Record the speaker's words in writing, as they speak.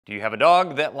Do you have a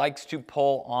dog that likes to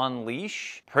pull on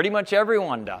leash? Pretty much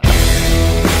everyone does. Hey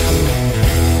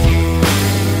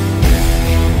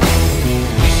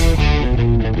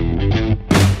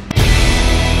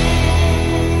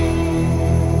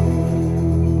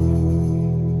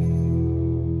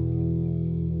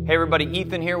everybody,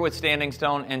 Ethan here with Standing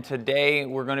Stone, and today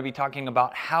we're going to be talking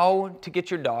about how to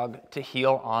get your dog to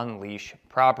heel on leash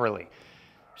properly.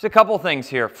 There's a couple things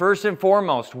here. First and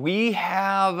foremost, we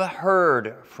have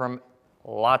heard from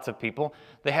lots of people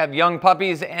they have young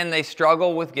puppies and they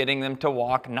struggle with getting them to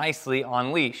walk nicely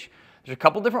on leash. There's a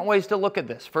couple different ways to look at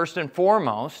this. First and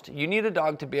foremost, you need a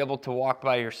dog to be able to walk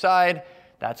by your side.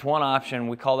 That's one option.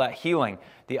 We call that heeling.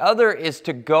 The other is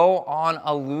to go on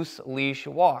a loose leash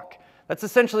walk. That's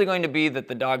essentially going to be that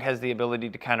the dog has the ability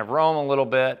to kind of roam a little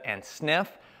bit and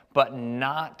sniff, but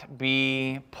not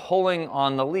be pulling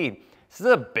on the lead. This is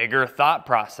a bigger thought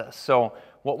process. So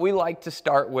what we like to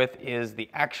start with is the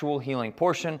actual heeling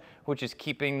portion, which is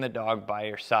keeping the dog by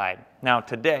your side. Now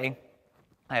today,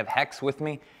 I have Hex with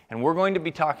me, and we're going to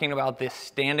be talking about this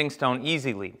Standing Stone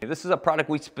EasyLead. This is a product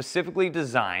we specifically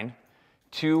designed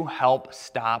to help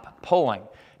stop pulling.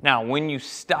 Now, when you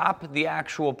stop the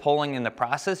actual pulling in the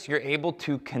process, you're able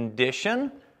to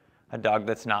condition a dog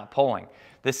that's not pulling.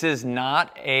 This is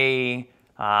not a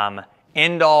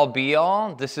end-all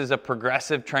be-all. This is a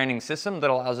progressive training system that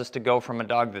allows us to go from a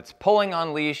dog that's pulling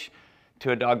on leash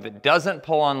to a dog that doesn't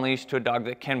pull on leash to a dog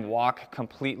that can walk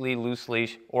completely loose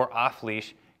leash or off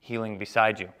leash, heeling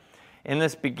beside you. In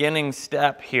this beginning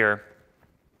step here,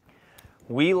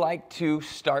 we like to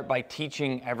start by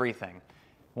teaching everything.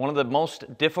 One of the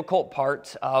most difficult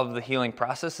parts of the heeling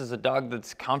process is a dog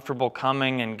that's comfortable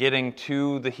coming and getting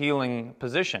to the heeling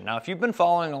position. Now, if you've been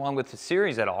following along with the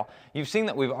series at all, you've seen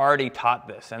that we've already taught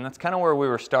this, and that's kind of where we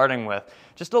were starting with.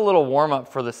 Just a little warm-up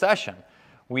for the session.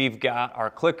 We've got our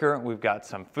clicker, we've got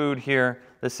some food here.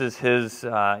 This is his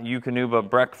Eukanuba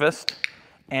breakfast,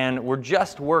 and we're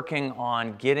just working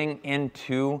on getting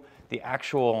into the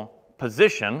actual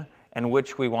position in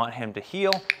which we want him to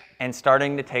heel and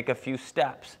starting to take a few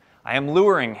steps. I am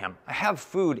luring him. I have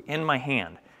food in my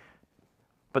hand.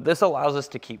 But this allows us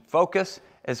to keep focus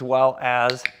as well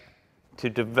as to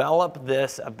develop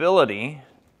this ability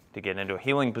to get into a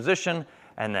heeling position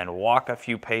and then walk a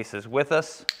few paces with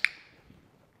us.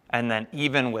 And then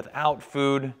even without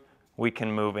food, we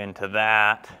can move into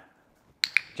that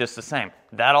just the same.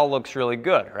 That all looks really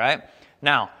good, right?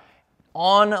 Now,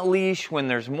 on leash, when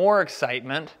there's more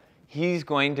excitement, he's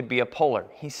going to be a puller.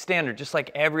 He's standard, just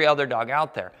like every other dog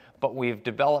out there. But we've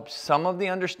developed some of the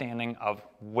understanding of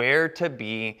where to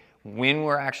be when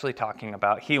we're actually talking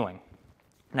about heeling.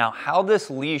 Now, how this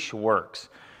leash works,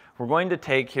 we're going to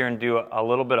take here and do a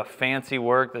little bit of fancy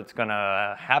work that's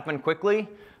gonna happen quickly,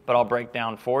 but I'll break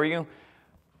down for you.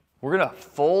 We're gonna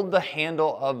fold the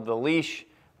handle of the leash.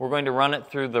 We're going to run it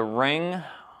through the ring.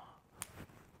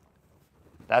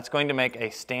 That's going to make a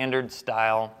standard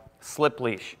style slip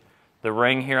leash. The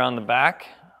ring here on the back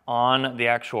on the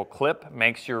actual clip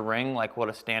makes your ring like what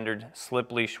a standard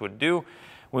slip leash would do.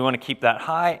 We want to keep that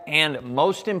high, and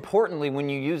most importantly, when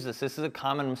you use this is a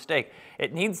common mistake.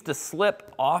 It needs to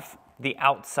slip off the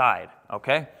outside,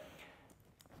 okay?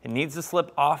 It needs to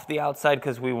slip off the outside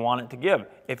because we want it to give.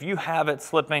 If you have it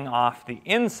slipping off the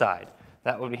inside,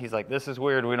 that would be, he's like, this is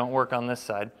weird, we don't work on this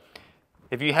side.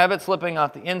 If you have it slipping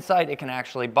off the inside, it can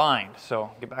actually bind. So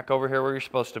get back over here where you're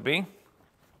supposed to be.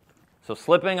 So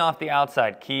slipping off the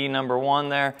outside, key number one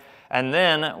there. And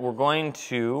then we're going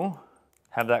to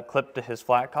have that clip to his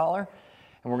flat collar,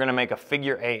 and we're gonna make a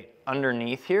figure 8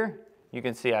 underneath here. You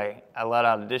can see I let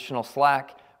out additional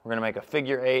slack. We're gonna make a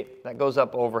figure 8 that goes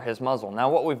up over his muzzle. Now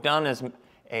what we've done is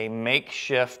a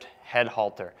makeshift head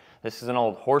halter. This is an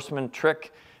old horseman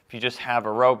trick. If you just have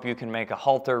a rope, you can make a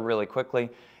halter really quickly.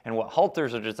 And what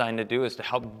halters are designed to do is to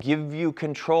help give you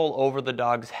control over the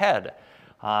dog's head.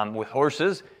 With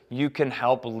horses, you can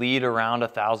help lead around a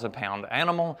 1,000-pound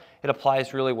animal. It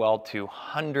applies really well to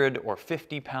 100 or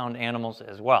 50-pound animals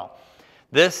as well.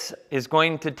 This is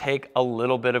going to take a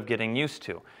little bit of getting used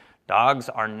to. Dogs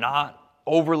are not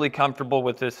overly comfortable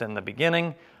with this in the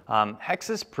beginning. Hex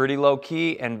is pretty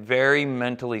low-key and very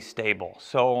mentally stable,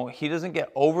 so he doesn't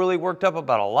get overly worked up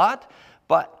about a lot,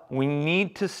 but we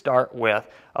need to start with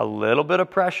a little bit of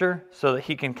pressure so that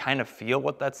he can kind of feel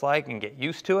what that's like and get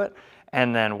used to it.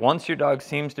 And then once your dog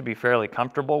seems to be fairly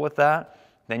comfortable with that,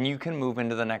 then you can move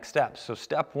into the next step. So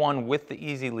step one with the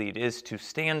EasyLead is to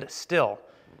stand still,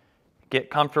 get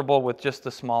comfortable with just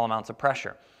the small amounts of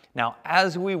pressure. Now,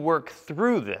 as we work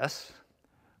through this,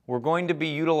 we're going to be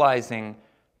utilizing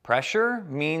pressure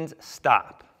means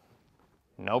stop.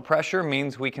 No pressure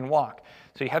means we can walk.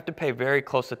 So you have to pay very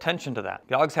close attention to that.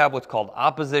 Dogs have what's called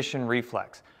opposition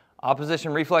reflex.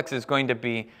 Opposition reflex is going to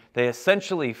be, they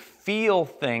essentially feel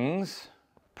things,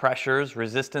 pressures,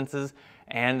 resistances,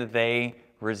 and they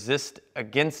resist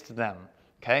against them,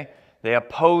 okay? They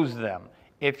oppose them.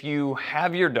 If you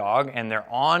have your dog and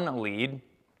they're on a lead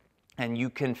and you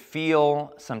can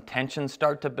feel some tension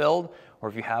start to build, or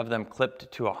if you have them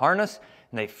clipped to a harness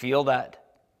and they feel that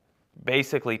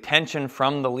basically tension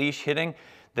from the leash hitting,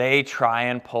 they try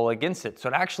and pull against it. So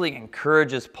it actually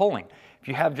encourages pulling. If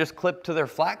you have just clipped to their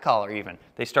flat collar even,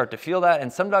 they start to feel that,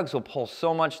 and some dogs will pull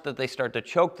so much that they start to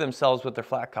choke themselves with their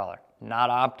flat collar.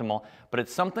 Not optimal, but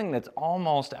it's something that's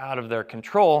almost out of their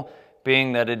control,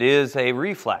 being that it is a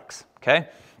reflex, okay?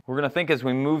 We're gonna think as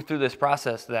we move through this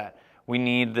process that we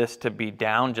need this to be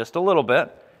down just a little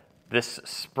bit. This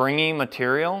springy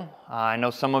material, I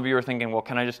know some of you are thinking, well,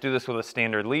 can I just do this with a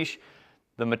standard leash?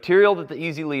 The material that the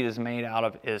EasyLead is made out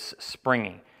of is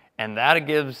springy, and that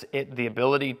gives it the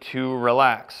ability to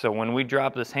relax. So when we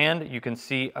drop this hand, you can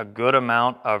see a good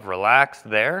amount of relax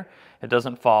there. It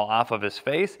doesn't fall off of his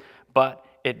face, but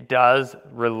it does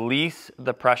release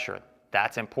the pressure.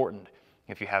 That's important.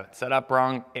 If you have it set up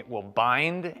wrong, it will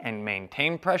bind and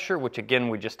maintain pressure, which again,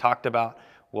 we just talked about,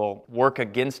 will work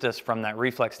against us from that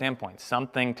reflex standpoint.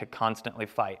 Something to constantly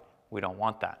fight. We don't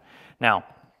want that. Now,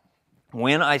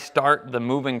 when I start the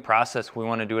moving process, we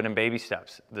want to do it in baby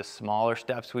steps. The smaller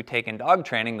steps we take in dog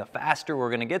training, the faster we're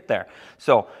going to get there.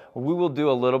 So we will do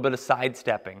a little bit of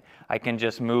sidestepping. I can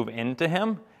just move into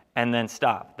him and then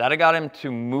stop. That I got him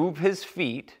to move his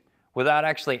feet without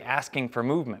actually asking for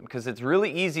movement, because it's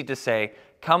really easy to say,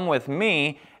 come with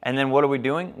me, and then what are we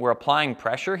doing? We're applying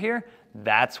pressure here.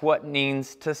 That's what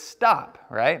needs to stop,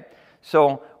 right?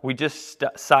 So we just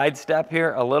sidestep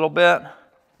here a little bit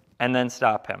and then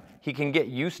stop him. He can get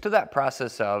used to that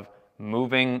process of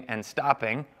moving and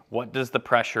stopping. What does the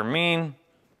pressure mean?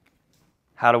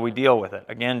 How do we deal with it?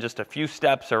 Again, just a few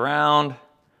steps around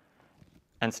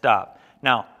and stop.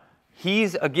 Now,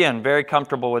 he's, again, very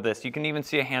comfortable with this. You can even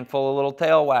see a handful of little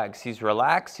tail wags. He's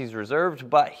relaxed, he's reserved,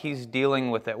 but he's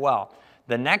dealing with it well.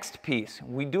 The next piece,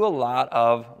 we do a lot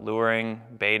of luring,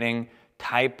 baiting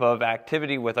type of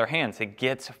activity with our hands. It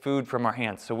gets food from our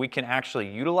hands. So we can actually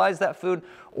utilize that food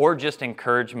or just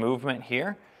encourage movement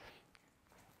here.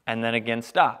 And then again,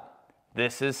 stop.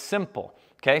 This is simple,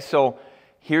 okay? So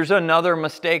here's another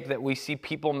mistake that we see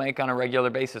people make on a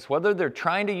regular basis, whether they're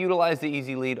trying to utilize the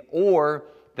EasyLead or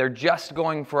they're just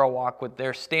going for a walk with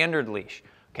their standard leash,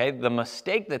 okay? The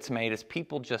mistake that's made is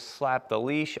people just slap the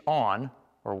leash on,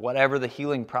 or whatever the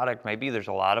healing product may be, there's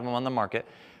a lot of them on the market,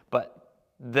 but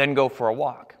then go for a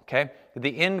walk, okay?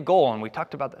 The end goal, and we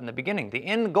talked about that in the beginning, the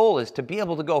end goal is to be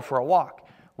able to go for a walk.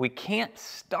 We can't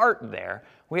start there.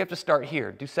 We have to start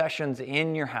here. Do sessions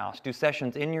in your house, do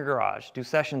sessions in your garage, do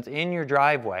sessions in your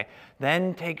driveway,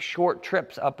 then take short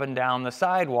trips up and down the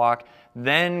sidewalk,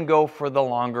 then go for the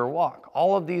longer walk.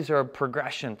 All of these are a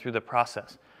progression through the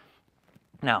process.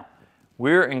 Now,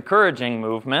 we're encouraging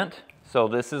movement, so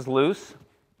this is loose.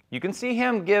 You can see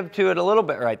him give to it a little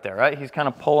bit right there, right? He's kind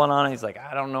of pulling on it. He's like,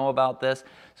 I don't know about this.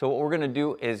 So what we're going to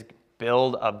do is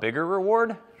build a bigger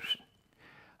reward.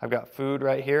 I've got food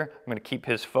right here. I'm going to keep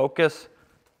his focus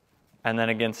and then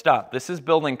again stop. This is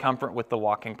building comfort with the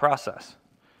walking process.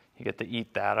 You get to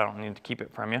eat that. I don't need to keep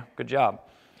it from you. Good job.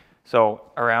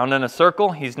 So around in a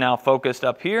circle, he's now focused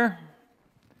up here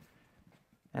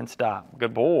and stop.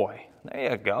 Good boy.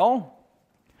 There you go.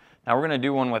 Now we're going to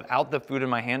do one without the food in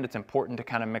my hand. It's important to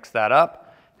kind of mix that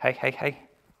up. Hey, hey, hey.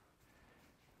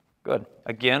 Good.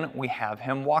 Again, we have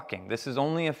him walking. This is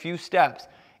only a few steps.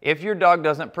 If your dog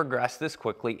doesn't progress this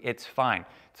quickly, it's fine.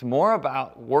 It's more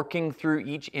about working through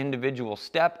each individual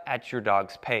step at your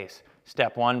dog's pace.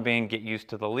 Step one being get used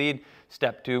to the lead.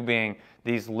 Step two being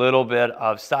these little bit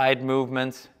of side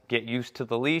movements, get used to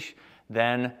the leash.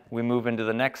 Then we move into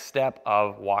the next step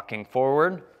of walking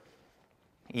forward,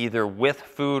 either with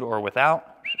food or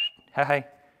without. Hey,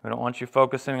 we don't want you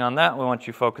focusing on that. We want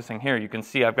you focusing here. You can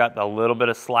see I've got a little bit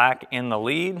of slack in the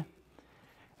lead.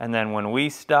 And then when we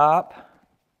stop,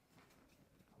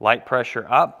 light pressure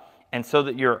up. And so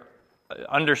that you're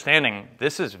understanding,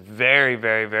 this is very,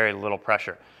 very, very little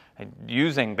pressure. And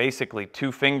using basically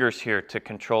 2 fingers here to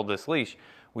control this leash.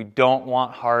 We don't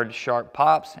want hard, sharp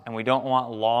pops, and we don't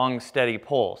want long, steady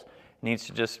pulls. It needs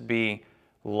to just be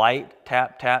light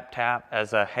tap, tap, tap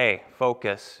as a, hey,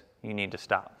 focus, you need to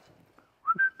stop.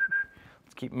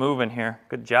 Let's keep moving here.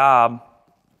 Good job.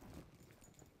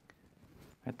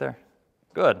 Right there.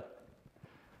 Good.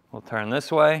 We'll turn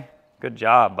this way. Good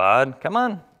job, bud. Come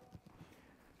on.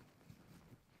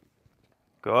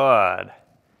 Good.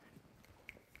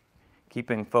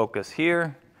 Keeping focus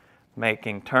here,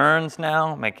 making turns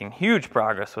now, making huge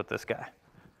progress with this guy.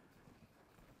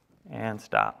 And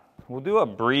stop. We'll do a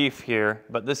brief here,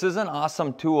 but this is an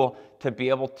awesome tool to be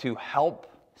able to help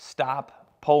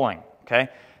stop pulling, okay?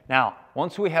 Now,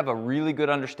 once we have a really good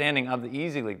understanding of the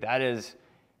EasyLead, that is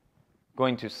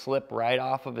going to slip right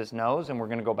off of his nose, and we're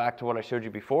gonna go back to what I showed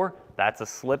you before. That's a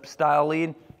slip style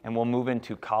lead, and we'll move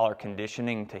into collar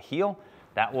conditioning to heel.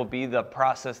 That will be the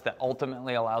process that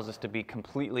ultimately allows us to be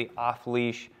completely off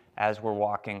leash as we're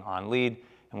walking on lead,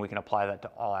 and we can apply that to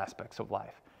all aspects of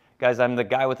life. Guys, I'm the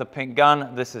guy with the pink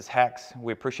gun. This is Hex.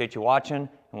 We appreciate you watching, and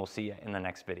we'll see you in the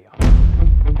next video.